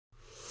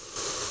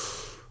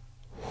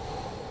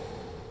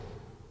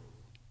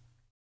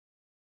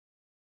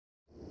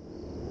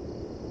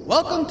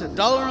Welcome to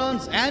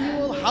Dalaran's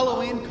annual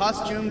Halloween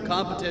costume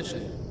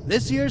competition.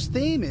 This year's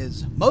theme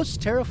is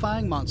Most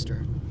Terrifying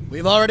Monster.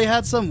 We've already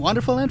had some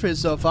wonderful entries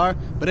so far,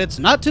 but it's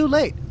not too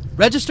late.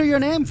 Register your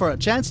name for a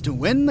chance to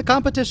win the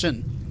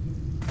competition.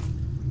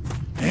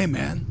 Hey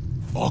man,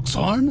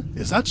 Oxhorn,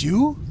 is that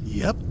you?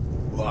 Yep.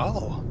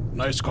 Wow,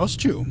 nice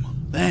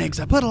costume. Thanks,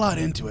 I put a lot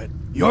into it.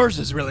 Yours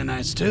is really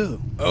nice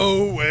too.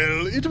 Oh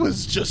well, it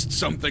was just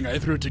something I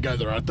threw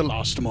together at the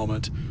last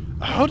moment.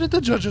 How did the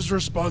judges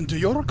respond to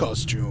your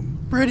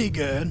costume? Pretty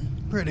good.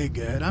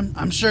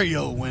 I'm sure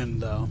you'll win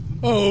though.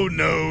 Oh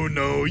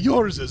no,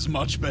 yours is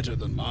much better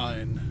than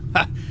mine.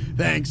 Ha,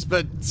 thanks,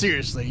 but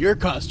seriously, your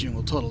costume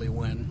will totally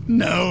win.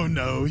 No,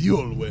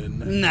 you'll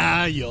win.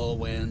 Nah, you'll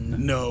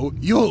win. No,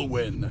 you'll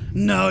win.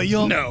 No,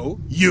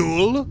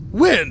 you'll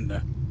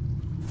win.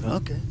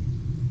 Okay.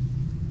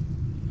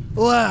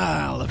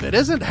 Well, if it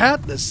isn't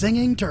Hat the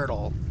Singing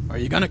Turtle, are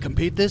you gonna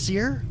compete this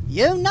year?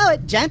 You know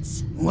it,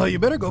 gents. Well, you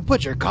better go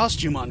put your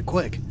costume on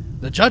quick.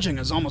 The judging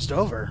is almost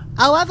over.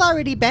 Oh, I've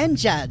already been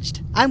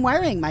judged. I'm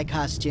wearing my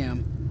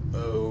costume.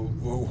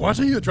 What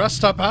are you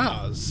dressed up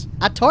as?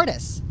 A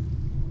tortoise.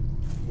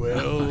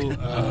 Well,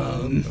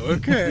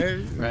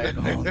 okay. Right,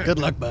 well, good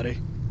luck, buddy.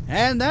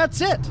 And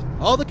that's it.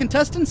 All the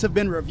contestants have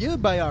been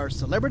reviewed by our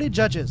celebrity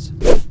judges.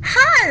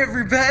 Hi,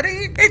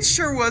 everybody! It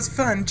sure was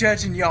fun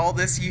judging y'all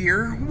this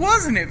year,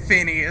 wasn't it,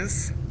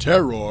 Phineas?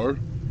 Terror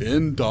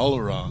in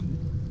Dalaran.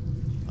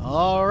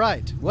 All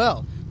right,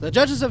 well, the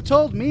judges have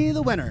told me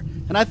the winner,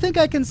 and I think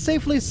I can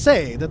safely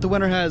say that the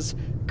winner has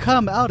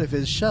come out of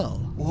his shell.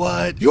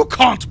 What? You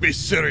can't be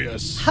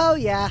serious! Oh,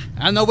 yeah.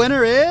 And the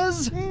winner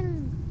is...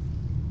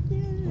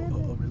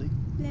 Oh, really?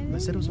 I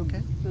said it was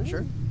okay?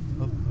 Sure?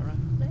 Oh, all right.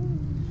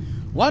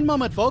 One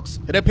moment, folks.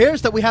 It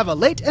appears that we have a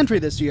late entry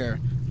this year.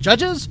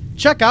 Judges,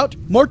 check out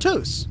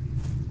Mortus,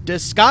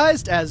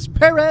 disguised as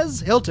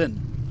Perez Hilton.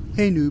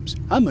 Hey noobs,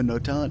 I'm a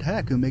no-talent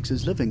hack who makes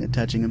his living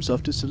attaching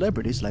himself to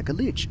celebrities like a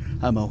leech.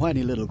 I'm a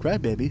whiny little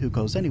crybaby who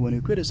calls anyone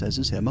who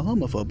criticizes him a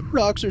homophobe.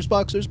 Roxers,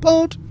 boxers,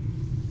 pont!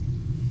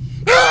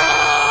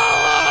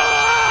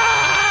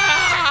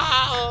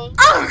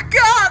 Oh,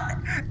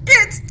 God!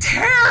 It's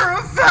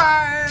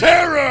terrifying!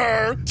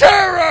 Terror!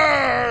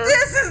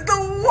 This is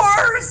the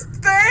worst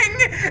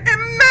thing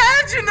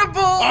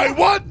imaginable! I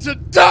want to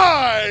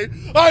die!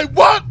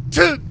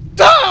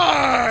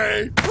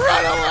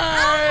 Run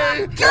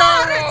away!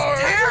 God,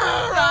 it's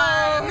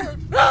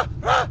terrifying!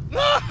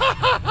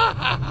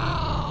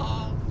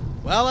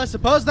 Well, I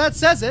suppose that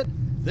says it.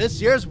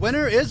 This year's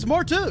winner is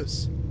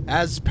Mortus,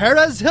 as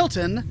Perez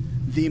Hilton,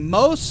 the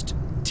most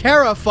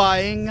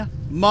terrifying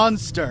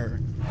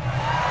monster.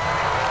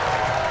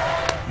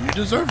 He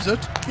deserves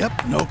it.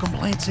 Yep, no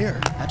complaints here.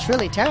 A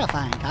truly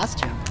terrifying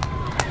costume.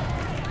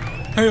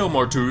 Hail,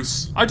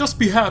 Mortus. I just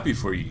be happy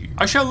for ye.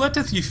 I shall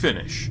letteth ye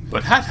finish.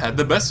 But Hat had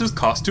the bestest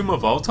costume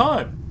of all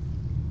time.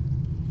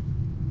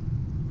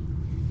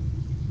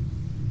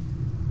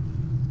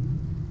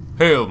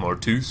 Hail,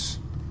 Mortus.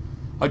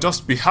 I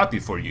just be happy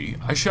for ye.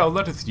 I shall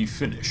letteth ye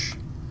finish.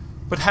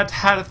 But Hat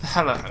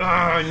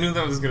I knew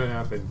that was gonna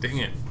happen. Dang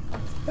it.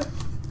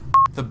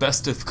 The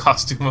bestest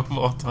costume of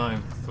all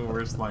time. It's the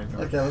worst line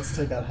ever. Okay, let's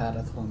take out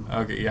Hadeth one.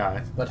 Okay,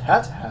 yeah. But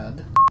Hat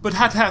had. But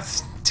Hat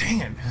hath.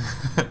 Dang it.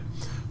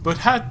 But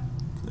Hat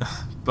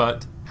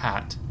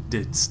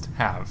didst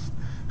have.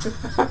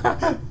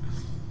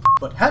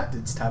 But Hat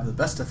didst have the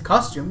bestest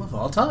costume of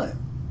all time.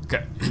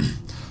 Okay.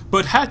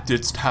 But Hat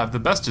didst have the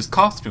bestest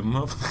costume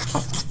of.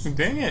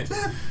 Dang it.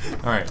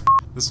 Alright.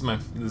 This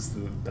is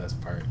the best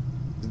part.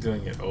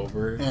 Doing it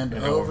over and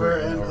over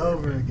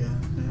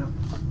again. Yeah.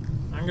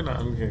 I'm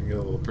gonna get a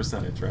little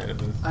percentage right of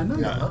this. I know.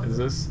 Yeah. You Is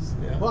this?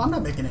 Yeah. Well, I'm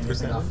not making anything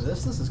Percentage? off of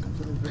this. This is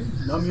completely free.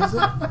 No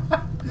music.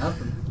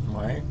 Nothing.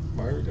 Why?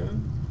 Why are we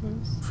doing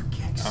this? For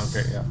kicks.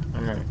 Okay. Yeah.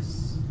 Okay.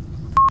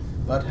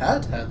 But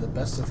Hat had the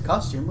bestest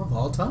costume of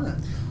all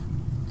time.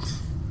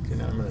 Okay.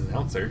 Now I'm an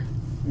announcer.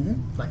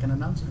 Like an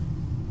announcer.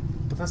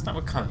 But that's not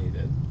what Kanye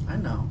did. I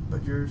know,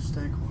 but you're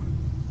Staghorn.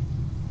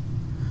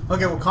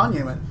 Okay, well,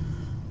 Kanye went,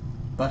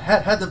 but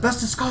Hat had the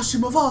bestest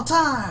costume of all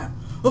time!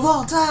 Of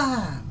all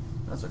time!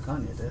 That's what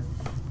Kanye did.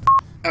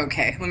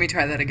 Okay, let me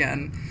try that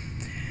again.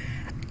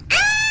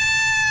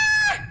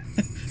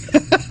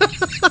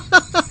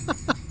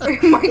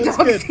 My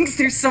dog thinks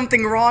there's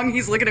something wrong.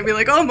 He's looking at me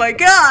like, oh my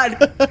God!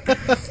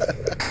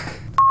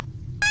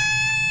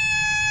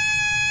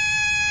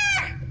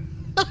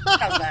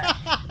 How's that?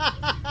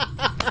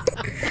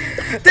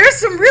 There's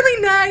some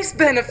really nice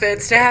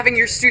benefits to having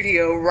your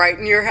studio right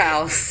in your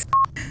house.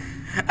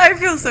 I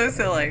feel so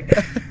silly.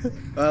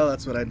 Well,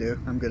 that's what I do.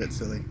 I'm good at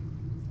silly.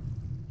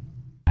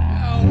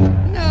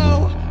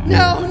 No!